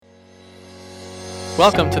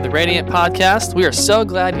Welcome to the Radiant Podcast. We are so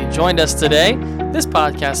glad you joined us today. This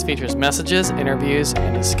podcast features messages, interviews,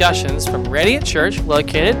 and discussions from Radiant Church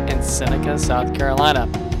located in Seneca, South Carolina.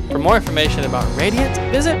 For more information about Radiant,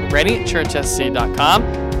 visit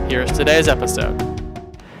radiantchurchsc.com. Here's today's episode.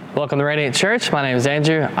 Welcome to Radiant Church. My name is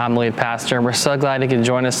Andrew. I'm the lead pastor, and we're so glad you can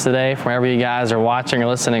join us today from wherever you guys are watching or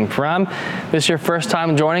listening from. If this is your first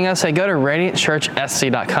time joining us, hey, go to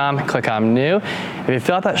radiantchurchsc.com, click on New. If you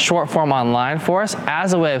fill out that short form online for us,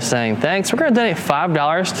 as a way of saying thanks, we're going to donate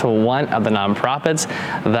 $5 to one of the nonprofits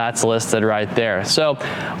that's listed right there. So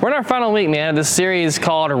we're in our final week, man, of this series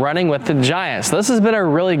called Running with the Giants. So this has been a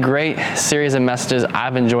really great series of messages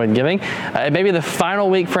I've enjoyed giving. It may be the final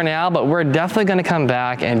week for now, but we're definitely going to come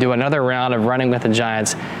back and do another round of Running with the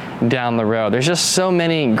Giants down the road. There's just so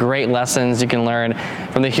many great lessons you can learn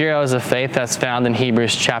from the heroes of faith that's found in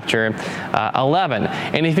Hebrews chapter 11.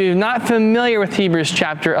 And if you're not familiar with Hebrews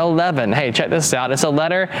chapter 11, hey, check this out. It's a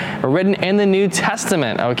letter written in the New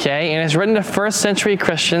Testament, okay? And it's written to first century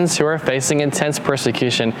Christians who are facing intense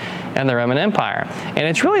persecution in the Roman Empire. And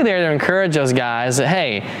it's really there to encourage those guys that,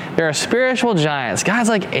 hey, there are spiritual giants, guys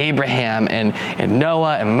like Abraham and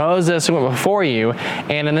Noah and Moses who went before you.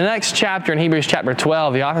 And in the next chapter, in Hebrews chapter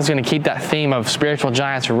 12, the author's going to keep that theme of spiritual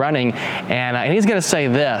giants running, and he's going to say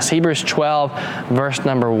this, Hebrews 12, verse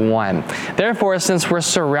number 1. Therefore, since we're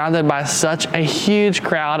surrounded by such a huge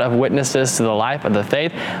crowd of witnesses to the life of the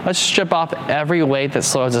faith, let's strip off every weight that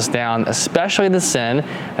slows us down, especially the sin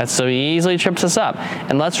that so easily trips us up,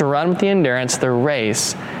 and let's run with the endurance the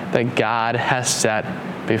race that God has set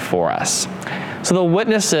before us. So the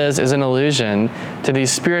witnesses is an allusion to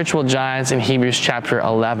these spiritual giants in Hebrews chapter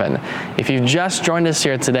 11. If you've just joined us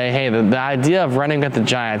here today, hey, the idea of running with the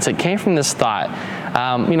giants, it came from this thought.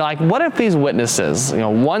 What if these witnesses,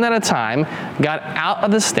 one at a time, got out of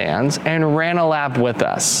the stands and ran a lap with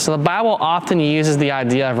us? So the Bible often uses the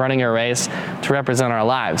idea of running a race to represent our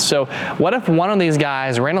lives. So what if one of these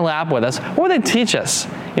guys ran a lap with us? What would they teach us?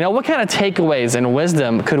 What kind of takeaways and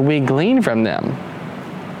wisdom could we glean from them?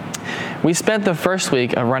 We spent the first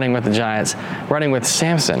week of Running with the Giants running with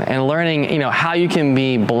Samson and learning, how you can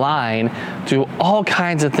be blind to all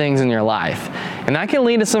kinds of things in your life. And that can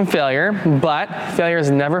lead to some failure, but failure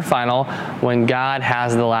is never final when God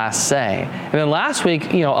has the last say. And then last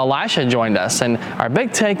week, Elisha joined us, and our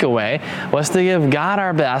big takeaway was to give God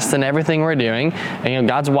our best in everything we're doing. And,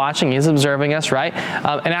 God's watching, He's observing us, right?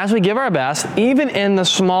 And as we give our best, even in the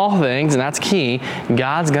small things, and that's key,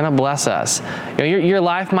 God's going to bless us. Your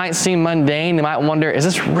life might seem mundane. You might wonder, is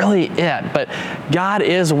this really it? But God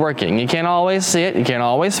is working. You can't always see it. You can't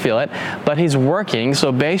always feel it, but He's working.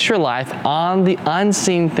 So base your life on the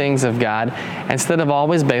unseen things of God instead of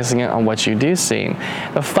always basing it on what you do see.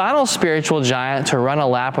 The final spiritual giant to run a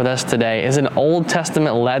lap with us today is an Old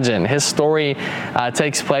Testament legend. His story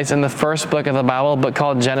takes place in the first book of the Bible, a book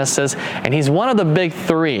called Genesis, and he's one of the big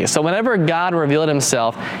three. So whenever God revealed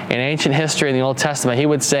Himself in ancient history in the Old Testament, He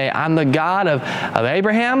would say, I'm the God of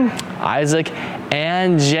Abraham, Isaac,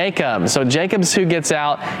 and Jacob. So Jacob's who gets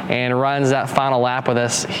out and runs that final lap with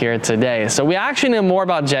us here today. So we actually know more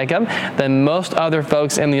about Jacob than most other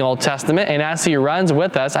folks in the Old Testament, and as he runs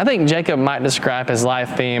with us, I think Jacob might describe his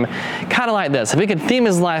life theme kind of like this. If he could theme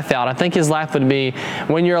his life out, I think his life would be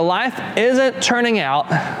when your life isn't turning out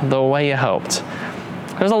the way you hoped.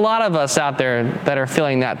 There's a lot of us out there that are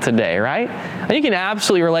feeling that today, right? And you can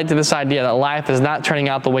absolutely relate to this idea that life is not turning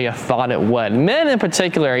out the way you thought it would. Men in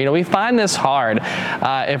particular, we find this hard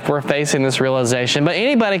if we're facing this realization, but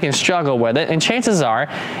anybody can struggle with it. And chances are,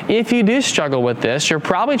 if you do struggle with this, you're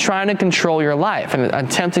probably trying to control your life and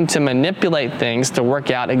attempting to manipulate things to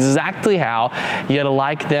work out exactly how you'd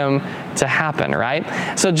like them to happen,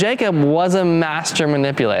 right? So Jacob was a master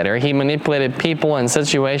manipulator. He manipulated people and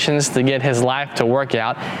situations to get his life to work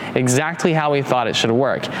out exactly how he thought it should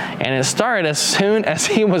work. And it started as soon as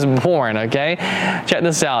he was born, okay? Check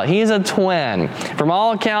this out. He's a twin. From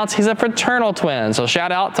all accounts, he's a fraternal twin. So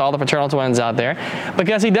shout out to all the fraternal twins out there,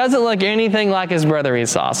 because he doesn't look anything like his brother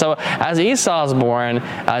Esau. So as Esau is born,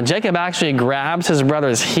 Jacob actually grabs his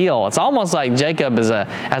brother's heel. It's almost like Jacob as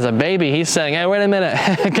a baby, he's saying, hey, wait a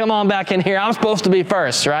minute, come on back in here. I'm supposed to be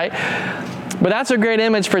first, right? But that's a great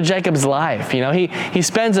image for Jacob's life. He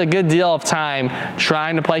spends a good deal of time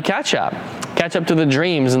trying to play catch up to the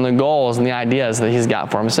dreams and the goals and the ideas that he's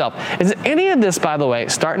got for himself. Is any of this, by the way,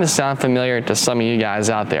 starting to sound familiar to some of you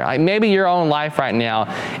guys out there? Like maybe your own life right now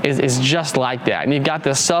is just like that. And you've got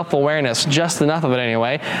this self-awareness, just enough of it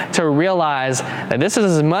anyway, to realize that this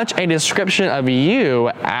is as much a description of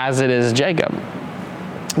you as it is Jacob.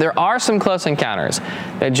 There are some close encounters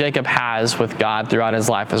that Jacob has with God throughout his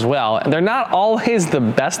life as well. And they're not always the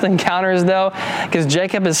best encounters, though, because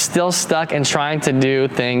Jacob is still stuck in trying to do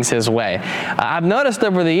things his way. I've noticed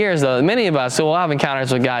over the years, though, that many of us will have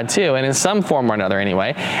encounters with God, too, and in some form or another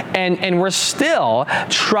anyway, and we're still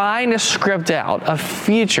trying to script out a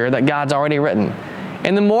future that God's already written.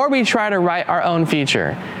 And the more we try to write our own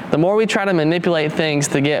future, the more we try to manipulate things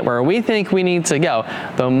to get where we think we need to go,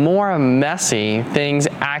 the more messy things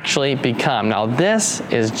actually become. Now, this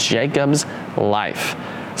is Jacob's life.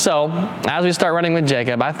 So, as we start running with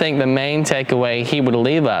Jacob, I think the main takeaway he would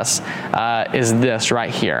leave us is this right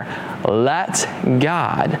here. Let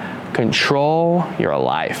God control your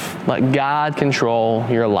life. Let God control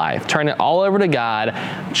your life. Turn it all over to God.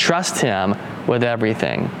 Trust Him with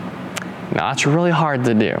everything. Now, that's really hard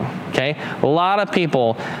to do, okay? A lot of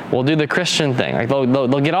people will do the Christian thing. Like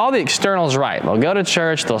they'll get all the externals right. They'll go to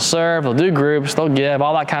church, they'll serve, they'll do groups, they'll give,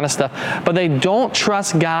 all that kind of stuff. But they don't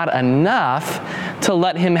trust God enough to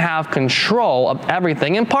let Him have control of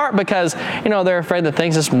everything, in part because, they're afraid that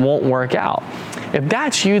things just won't work out. If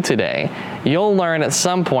that's you today, you'll learn at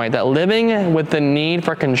some point that living with the need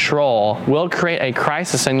for control will create a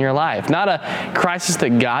crisis in your life. Not a crisis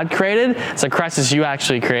that God created, it's a crisis you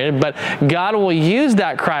actually created, but God will use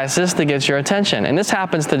that crisis to get your attention. And this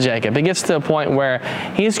happens to Jacob. It gets to a point where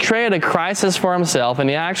he's created a crisis for himself, and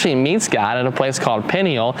he actually meets God at a place called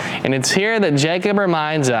Peniel. And it's here that Jacob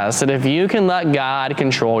reminds us that if you can let God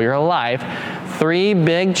control your life, 3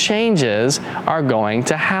 big changes are going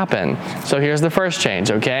to happen. So here's the first change,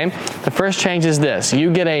 okay? The first change is this.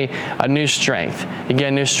 You get a new strength. You get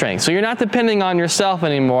a new strength. So you're not depending on yourself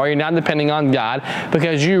anymore. You're not depending on God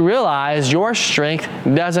because you realize your strength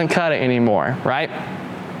doesn't cut it anymore, right?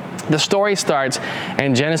 The story starts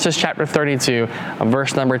in Genesis chapter 32,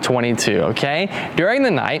 verse number 22, okay? During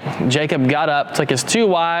the night, Jacob got up, took his 2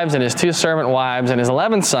 wives and his 2 servant wives and his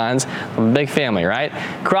 11 sons, a big family, right?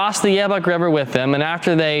 Crossed the Jabbok River with them, and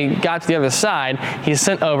after they got to the other side, he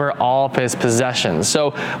sent over all of his possessions.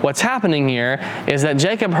 So what's happening here is that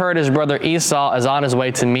Jacob heard his brother Esau is on his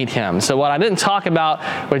way to meet him. So what I didn't talk about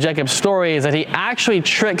with Jacob's story is that he actually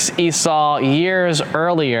tricks Esau years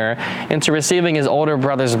earlier into receiving his older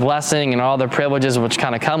brother's blessing and all the privileges which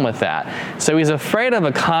kind of come with that. So he's afraid of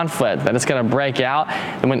a conflict that it's going to break out,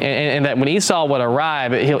 and that when Esau would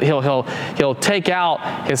arrive, he'll take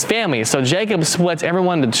out his family. So Jacob splits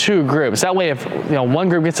everyone into 2 groups. That way, if one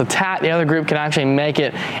group gets attacked, the other group can actually make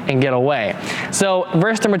it and get away. So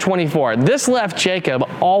verse number 24. This left Jacob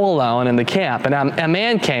all alone in the camp, and a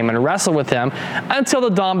man came and wrestled with him until the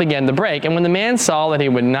dawn began to break. And when the man saw that he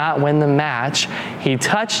would not win the match, he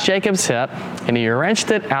touched Jacob's hip and he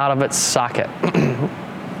wrenched it out of its socket.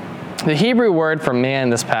 The Hebrew word for man in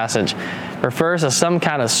this passage refers to some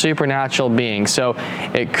kind of supernatural being. So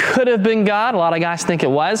it could have been God. A lot of guys think it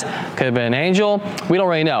was. Could have been an angel. We don't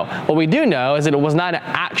really know. What we do know is that it was not an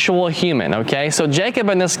actual human, okay? So Jacob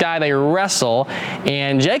and this guy, they wrestle,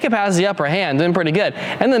 and Jacob has the upper hand, doing pretty good.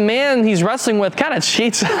 And the man he's wrestling with kind of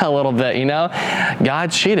cheats a little bit,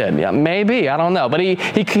 God cheated. Yeah, maybe. I don't know. But he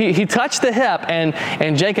touched the hip,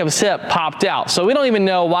 and Jacob's hip popped out. So we don't even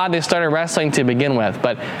know why they started wrestling to begin with.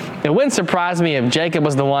 But it wouldn't surprise me if Jacob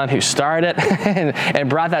was the one who started and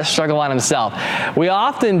brought that struggle on himself. We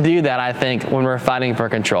often do that, I think, when we're fighting for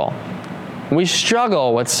control. We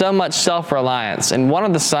struggle with so much self-reliance, and one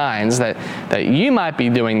of the signs that you might be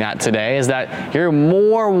doing that today is that you're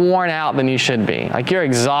more worn out than you should be. Like you're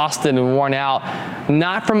exhausted and worn out,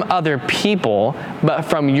 not from other people, but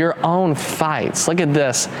from your own fights. Look at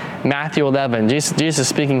this, Matthew 11. Jesus is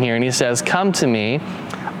speaking here, and he says, "Come to me,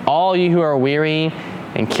 all you who are weary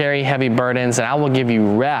and carry heavy burdens, and I will give you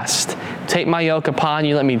rest. Take my yoke upon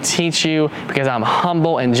you, let me teach you, because I'm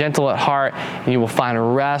humble and gentle at heart, and you will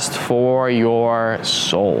find rest for your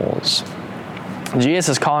souls." Jesus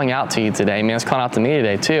is calling out to you today. He's calling out to me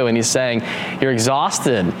today too, and he's saying, you're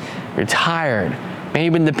exhausted, you're tired, man,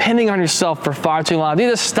 you've been depending on yourself for far too long. You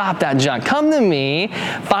just stop that junk. Come to me,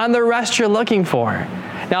 find the rest you're looking for.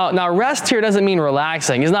 Now, rest here doesn't mean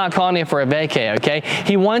relaxing. He's not calling you for a vacay, okay?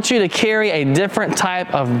 He wants you to carry a different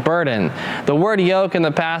type of burden. The word yoke in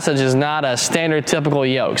the passage is not a standard typical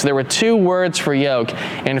yoke. So there were 2 words for yoke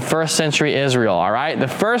in first century Israel, all right? The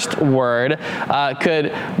first word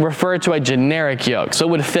could refer to a generic yoke. So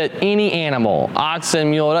it would fit any animal,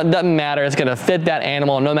 oxen, mule, it doesn't matter. It's going to fit that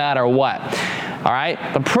animal no matter what. all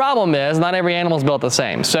right? The problem is not every animal is built the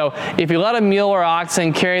same. So if you let a mule or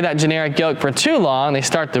oxen carry that generic yoke for too long, they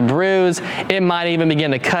start to bruise. It might even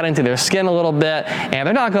begin to cut into their skin a little bit, and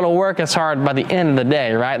they're not going to work as hard by the end of the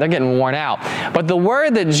day, right? They're getting worn out. But the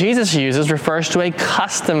word that Jesus uses refers to a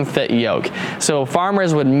custom-fit yoke. So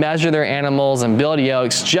farmers would measure their animals and build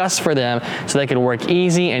yokes just for them so they could work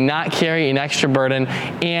easy and not carry an extra burden,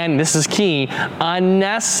 and this is key,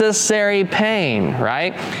 unnecessary pain,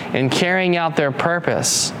 right? In carrying out their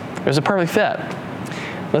purpose. It was a perfect fit.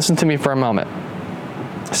 Listen to me for a moment.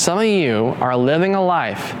 Some of you are living a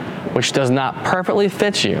life which does not perfectly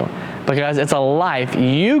fit you because it's a life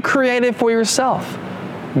you created for yourself.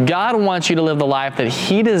 God wants you to live the life that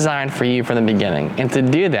He designed for you from the beginning. And to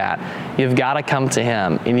do that, you've got to come to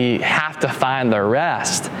Him, and you have to find the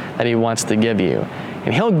rest that He wants to give you.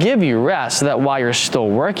 And He'll give you rest so that while you're still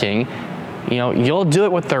working, you'll do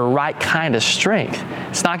it with the right kind of strength.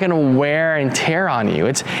 It's not going to wear and tear on you.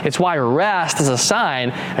 It's why rest is a sign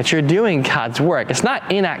that you're doing God's work. It's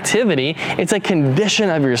not inactivity. It's a condition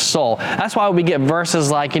of your soul. That's why we get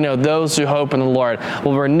verses like, those who hope in the Lord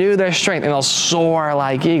will renew their strength and they'll soar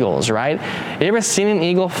like eagles, right? You ever seen an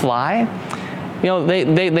eagle fly?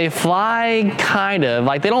 They fly kind of,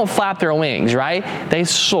 like they don't flap their wings, right? They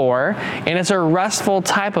soar, and it's a restful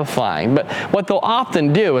type of flying. But what they'll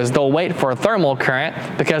often do is they'll wait for a thermal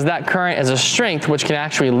current because that current is a strength which can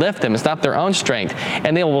actually lift them. It's not their own strength.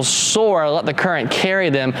 And they will soar, let the current carry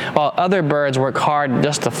them while other birds work hard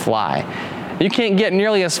just to fly. You can't get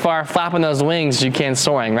nearly as far flapping those wings as you can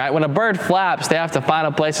soaring, right? When a bird flaps, they have to find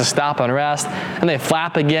a place to stop and rest, and they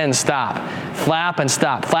flap again and stop. Flap and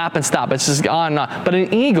stop, flap and stop. It's just on and on. But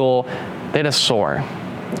an eagle, they just soar.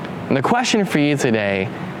 And the question for you today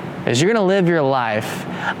is you're going to live your life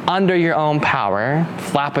under your own power,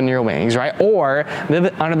 flapping your wings, right? Or live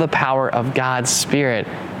it under the power of God's Spirit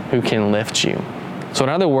who can lift you. So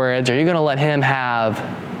in other words, are you going to let Him have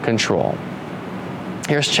control?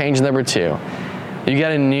 Here's change number 2. You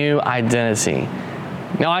get a new identity.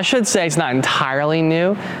 Now, I should say it's not entirely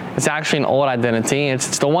new. It's actually an old identity.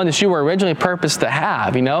 It's the one that you were originally purposed to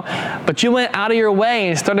have, But you went out of your way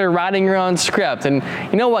and started writing your own script. And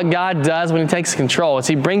you know what God does when He takes control? Is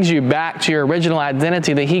He brings you back to your original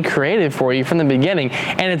identity that He created for you from the beginning.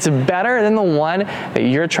 And it's better than the one that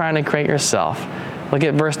you're trying to create yourself. Look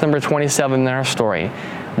at verse number 27 in our story.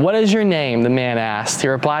 "What is your name?" the man asked. He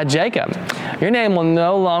replied, "Jacob." "Your name will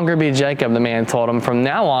no longer be Jacob," the man told him. "From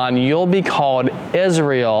now on, you'll be called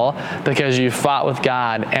Israel because you fought with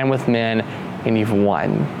God and with men and you've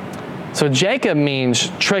won." So Jacob means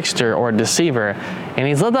trickster or deceiver, and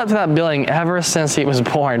he's lived up to that billing ever since he was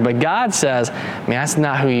born. But God says, man, that's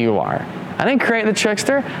not who you are. I didn't create the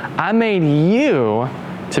trickster. I made you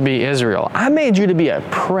to be Israel. I made you to be a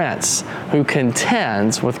prince who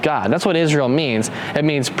contends with God. That's what Israel means. It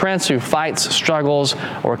means prince who fights, struggles,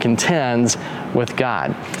 or contends with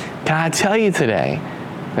God. Can I tell you today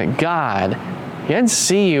that God, He doesn't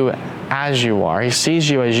see you as you are. He sees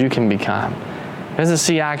you as you can become. He doesn't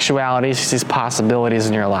see actualities. He sees possibilities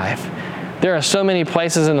in your life. There are so many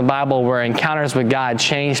places in the Bible where encounters with God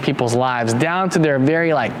change people's lives down to their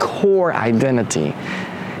very core identity.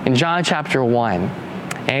 In John chapter 1,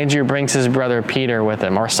 Andrew brings his brother Peter with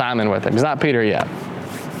him, or Simon with him. He's not Peter yet.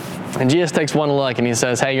 And Jesus takes one look and He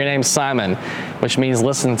says, "Hey, your name's Simon," which means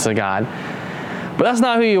listen to God. But that's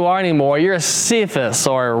not who you are anymore. You're a Cephas,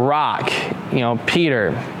 or a rock,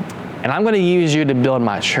 Peter. And I'm going to use you to build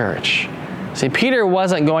my church. See, Peter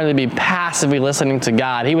wasn't going to be passively listening to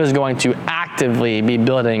God. He was going to actively be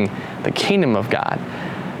building the kingdom of God.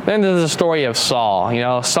 Then there's the story of Saul.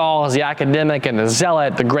 Saul is the academic and the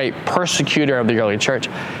zealot, the great persecutor of the early church.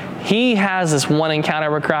 He has this one encounter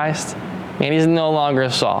with Christ, and he's no longer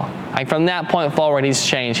Saul. From that point forward, he's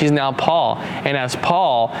changed. He's now Paul. And as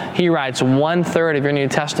Paul, he writes 1/3 of your New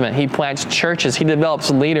Testament. He plants churches. He develops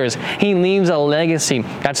leaders. He leaves a legacy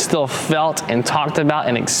that's still felt and talked about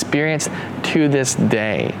and experienced to this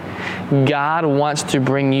day. God wants to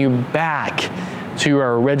bring you back to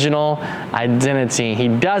your original identity. He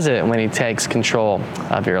does it when He takes control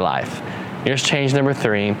of your life. Here's change number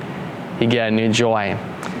 3. You get a new joy.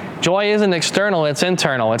 Joy isn't external, it's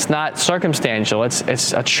internal. It's not circumstantial.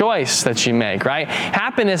 It's a choice that you make, right?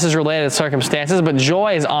 Happiness is related to circumstances, but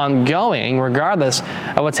joy is ongoing regardless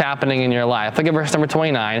of what's happening in your life. Look at verse number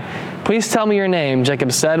 29. "Please tell me your name,"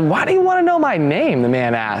 Jacob said. "Why do you want to know my name?" the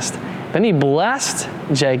man asked. Then he blessed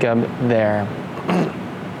Jacob there.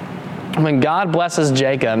 When God blesses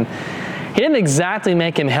Jacob, He didn't exactly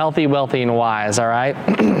make him healthy, wealthy, and wise, all right?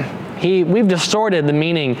 We've distorted the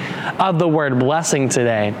meaning of the word blessing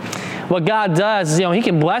today. what God does is, he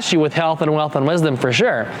can bless you with health and wealth and wisdom for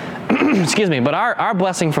sure. Excuse me. But our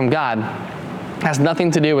blessing from God has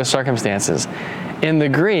nothing to do with circumstances. In the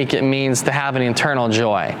Greek, it means to have an eternal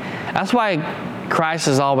joy. That's why Christ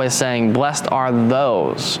is always saying, blessed are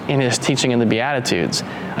those, in his teaching in the Beatitudes.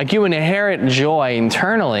 Like, you inherit joy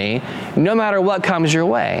internally no matter what comes your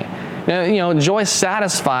way. Joy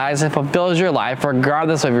satisfies and fulfills your life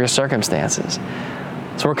regardless of your circumstances.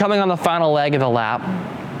 So we're coming on the final leg of the lap,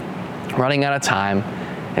 running out of time,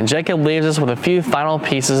 and Jacob leaves us with a few final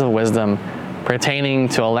pieces of wisdom pertaining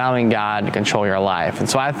to allowing God to control your life. And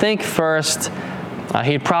so I think first,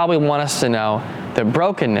 he'd probably want us to know that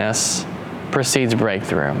brokenness precedes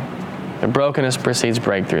breakthrough. The brokenness precedes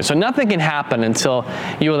breakthrough. So nothing can happen until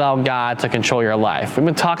you allow God to control your life. We've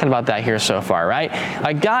been talking about that here so far, right?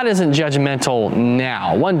 Like, God isn't judgmental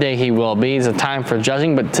now. One day he will be. It's a time for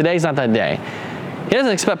judging, but today's not that day. He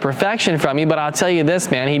doesn't expect perfection from you, but I'll tell you this,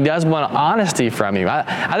 man, he does want honesty from you.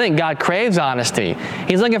 I think God craves honesty.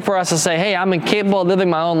 He's looking for us to say, hey, I'm incapable of living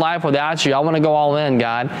my own life without you. I want to go all in,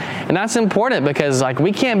 God. And that's important because,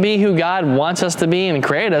 we can't be who God wants us to be and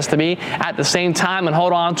created us to be at the same time and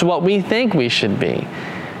hold on to what we think we should be.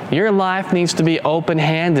 Your life needs to be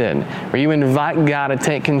open-handed, where you invite God to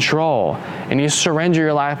take control and you surrender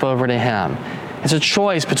your life over to him. It's a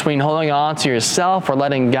choice between holding on to yourself or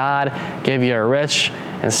letting God give you a rich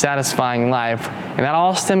and satisfying life. And that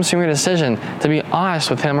all stems from your decision to be honest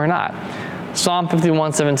with him or not. Psalm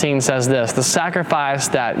 51:17 says this, the sacrifice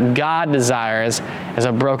that God desires is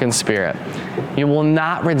a broken spirit. You will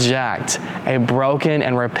not reject a broken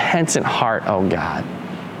and repentant heart, O God.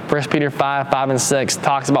 1 Peter 5:5-6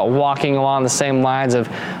 talks about walking along the same lines of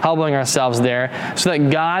humbling ourselves there so that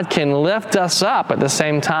God can lift us up at the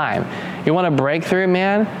same time. You want a breakthrough,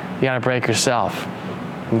 man? You got to break yourself.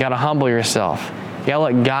 You got to humble yourself. You got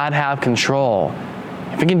to let God have control.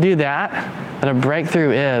 If you can do that, then a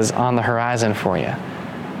breakthrough is on the horizon for you.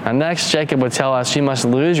 Now, next, Jacob would tell us you must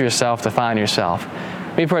lose yourself to find yourself.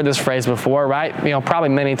 We've heard this phrase before, right? Probably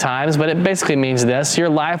many times, but it basically means this. Your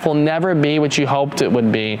life will never be what you hoped it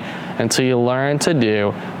would be until you learn to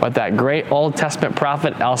do what that great Old Testament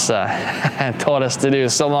prophet Elsa told us to do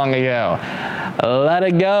so long ago. Let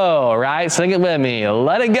it go, right? Sing it with me.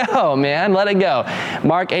 Let it go, man. Let it go.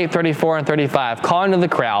 Mark 8:34-35, calling to the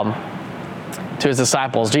crowd, to his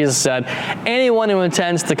disciples, Jesus said, anyone who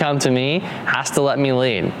intends to come to me has to let me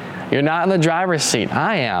lead. You're not in the driver's seat.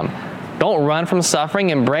 I am. Don't run from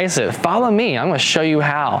suffering, embrace it. Follow me, I'm going to show you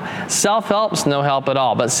how. Self-help's no help at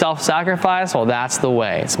all, but self-sacrifice, well, that's the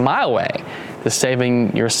way. It's my way to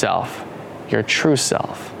saving yourself, your true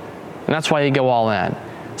self. And that's why you go all in.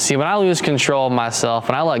 See, when I lose control of myself,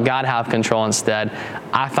 when I let God have control instead,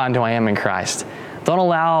 I find who I am in Christ. Don't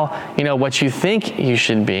allow, what you think you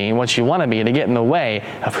should be and what you want to be to get in the way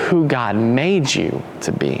of who God made you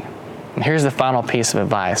to be. And here's the final piece of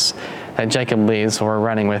advice that Jacob leaves, so we're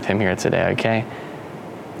running with him here today, okay?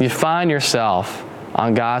 You find yourself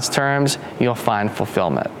on God's terms, you'll find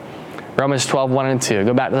fulfillment. Romans 12:1-2.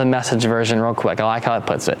 Go back to the Message version real quick. I like how it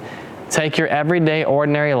puts it. Take your everyday,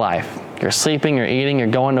 ordinary life. You're sleeping, you're eating, you're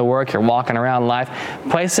going to work, you're walking around life.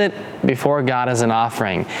 Place it before God as an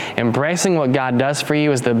offering. Embracing what God does for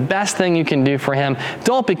you is the best thing you can do for him.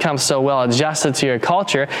 Don't become so well adjusted to your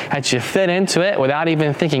culture that you fit into it without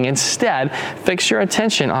even thinking. Instead, fix your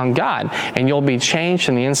attention on God and you'll be changed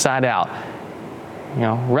from the inside out.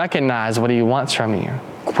 Recognize what he wants from you.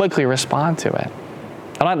 Quickly respond to it.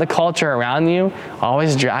 Don't let the culture around you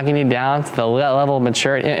always dragging you down to the level of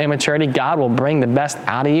immaturity. God will bring the best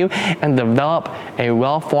out of you and develop a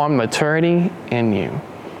well-formed maturity in you.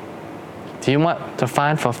 Do you want to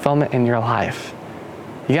find fulfillment in your life?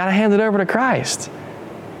 You got to hand it over to Christ.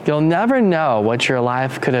 You'll never know what your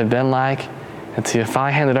life could have been like until you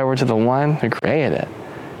finally hand it over to the one who created it.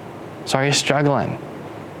 So are you struggling,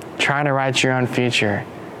 trying to write your own future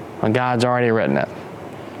when God's already written it?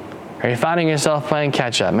 Are you finding yourself playing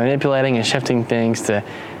catch-up, manipulating and shifting things to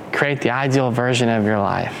create the ideal version of your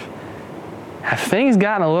life? Have things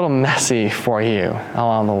gotten a little messy for you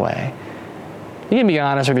along the way? You can be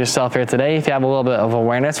honest with yourself here today if you have a little bit of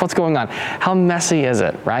awareness. What's going on? How messy is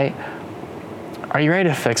it, right? Are you ready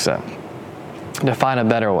to fix it? To find a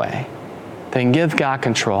better way? Then give God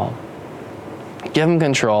control. Give him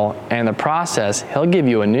control, and in the process, he'll give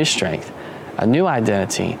you a new strength, a new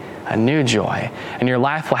identity, a new joy, and your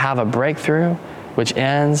life will have a breakthrough which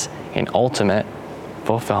ends in ultimate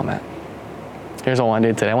fulfillment. Here's what I want to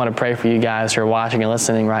do today. I want to pray for you guys who are watching and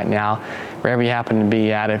listening right now, wherever you happen to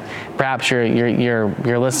be at. If perhaps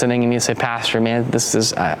you're listening and you say, Pastor, man,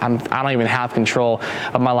 I don't even have control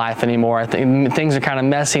of my life anymore. Things are kind of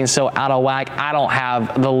messy and so out of whack. I don't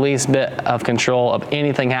have the least bit of control of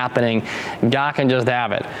anything happening. God can just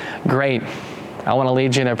have it. Great. I want to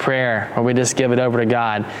lead you in a prayer where we just give it over to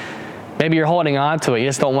God. Maybe you're holding on to it. You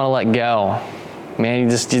just don't want to let go. Man,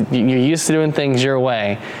 you're used to doing things your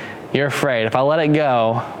way. You're afraid. If I let it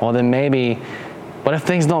go, well, then maybe, what if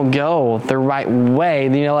things don't go the right way?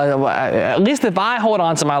 At least if I hold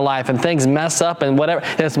on to my life and things mess up and whatever,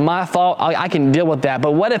 it's my fault, I can deal with that.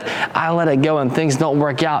 But what if I let it go and things don't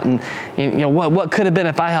work out? And what could have been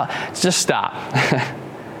if I helped? Just stop.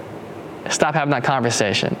 Stop having that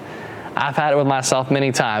conversation. I've had it with myself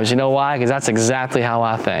many times. You know why? Because that's exactly how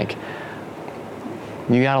I think.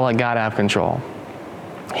 You got to let God have control.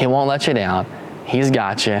 He won't let you down. He's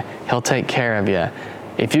got you. He'll take care of you.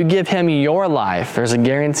 If you give Him your life, there's a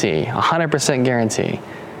guarantee, 100% guarantee,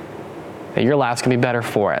 that your life's going to be better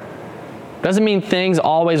for it. Doesn't mean things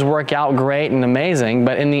always work out great and amazing,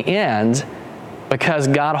 but in the end, because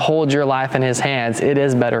God holds your life in His hands, it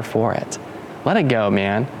is better for it. Let it go,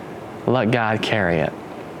 man. Let God carry it.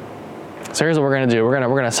 So here's what we're going to do. We're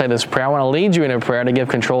going to say this prayer. I want to lead you in a prayer to give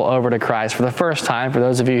control over to Christ for the first time. For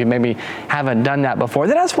those of you who maybe haven't done that before,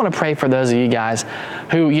 then I just want to pray for those of you guys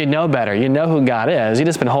who you know better. You know who God is. You've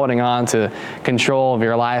just been holding on to control of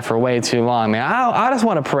your life for way too long, man. I just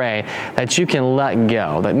want to pray that you can let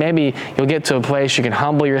go. That maybe you'll get to a place you can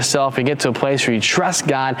humble yourself. You get to a place where you trust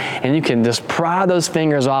God and you can just pry those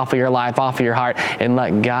fingers off of your life, off of your heart, and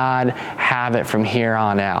let God have it from here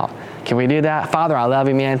on out. Can we do that? Father, I love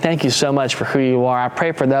you, man. Thank you so much for who you are. I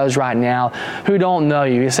pray for those right now who don't know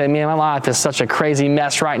you. You say, man, my life is such a crazy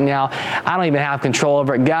mess right now. I don't even have control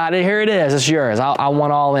over it. God, here it is. It's yours. I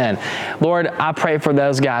want all in. Lord, I pray for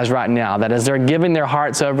those guys right now that as they're giving their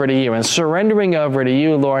hearts over to you and surrendering over to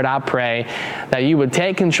you, Lord, I pray that you would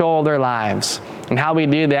take control of their lives. And how we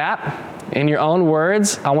do that, in your own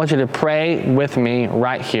words, I want you to pray with me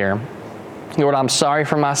right here. Lord, I'm sorry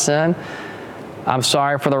for my sin. I'm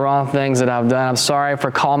sorry for the wrong things that I've done. I'm sorry for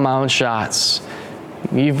calling my own shots.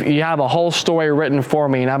 You have a whole story written for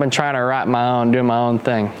me, and I've been trying to write my own, do my own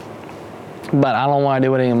thing. But I don't want to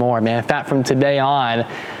do it anymore, man. In fact, from today on,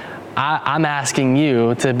 I'm asking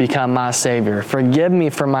you to become my Savior. Forgive me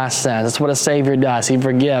for my sins. That's what a Savior does. He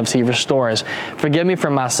forgives. He restores. Forgive me for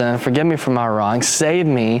my sin. Forgive me for my wrongs. Save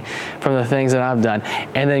me from the things that I've done.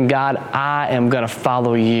 And then, God, I am going to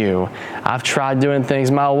follow you. I've tried doing things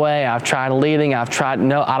my way. I've tried leading.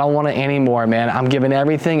 No, I don't want it anymore, man. I'm giving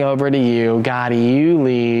everything over to you. God, you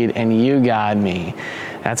lead and you guide me.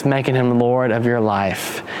 That's making Him Lord of your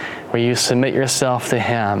life, where you submit yourself to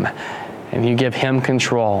Him and you give Him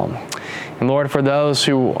control. And Lord, for those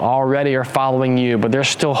who already are following you, but they're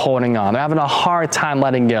still holding on, they're having a hard time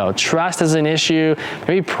letting go. Trust is an issue.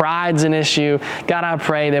 Maybe pride's an issue. God, I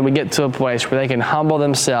pray they would get to a place where they can humble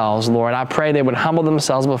themselves, Lord. I pray they would humble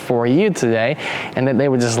themselves before you today and that they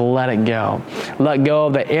would just let it go. Let go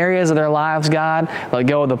of the areas of their lives, God. Let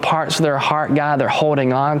go of the parts of their heart, God, they're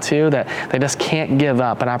holding on to that they just can't give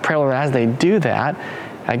up. And I pray, Lord, as they do that,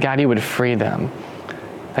 God, you would free them.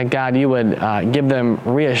 That God, you would give them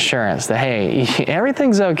reassurance that, hey,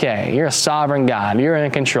 everything's okay. You're a sovereign God. You're in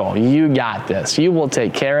control. You got this. You will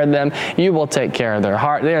take care of them. You will take care of their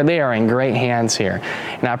heart. They are in great hands here.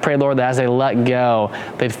 And I pray, Lord, that as they let go,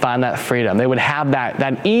 they'd find that freedom. They would have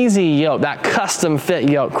that easy yoke, that custom fit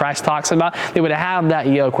yoke Christ talks about. They would have that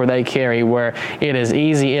yoke where they carry, where it is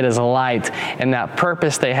easy, it is light, and that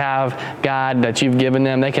purpose they have, God, that you've given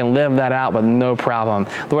them, they can live that out with no problem.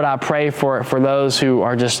 Lord, I pray for those who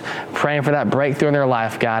are just praying for that breakthrough in their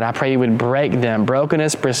life, God. I pray you would break them.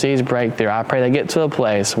 Brokenness precedes breakthrough. I pray they get to a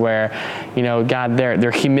place where, God,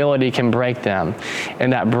 their humility can break them.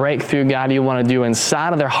 And that breakthrough, God, you want to do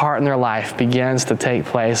inside of their heart and their life begins to take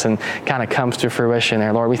place and kind of comes to fruition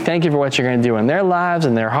there. Lord, we thank you for what you're going to do in their lives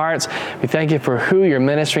and their hearts. We thank you for who you're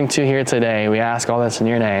ministering to here today. We ask all this in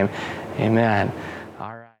your name. Amen.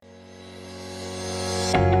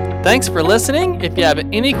 Thanks for listening. If you have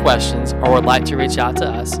any questions or would like to reach out to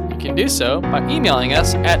us, you can do so by emailing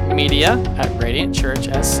us at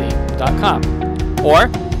media@radiantchurchsc.com or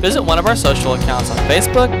visit one of our social accounts on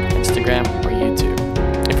Facebook, Instagram, or YouTube.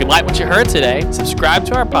 If you like what you heard today, subscribe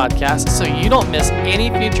to our podcast so you don't miss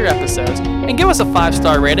any future episodes and give us a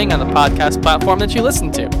 5-star rating on the podcast platform that you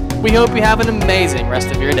listen to. We hope you have an amazing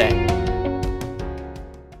rest of your day.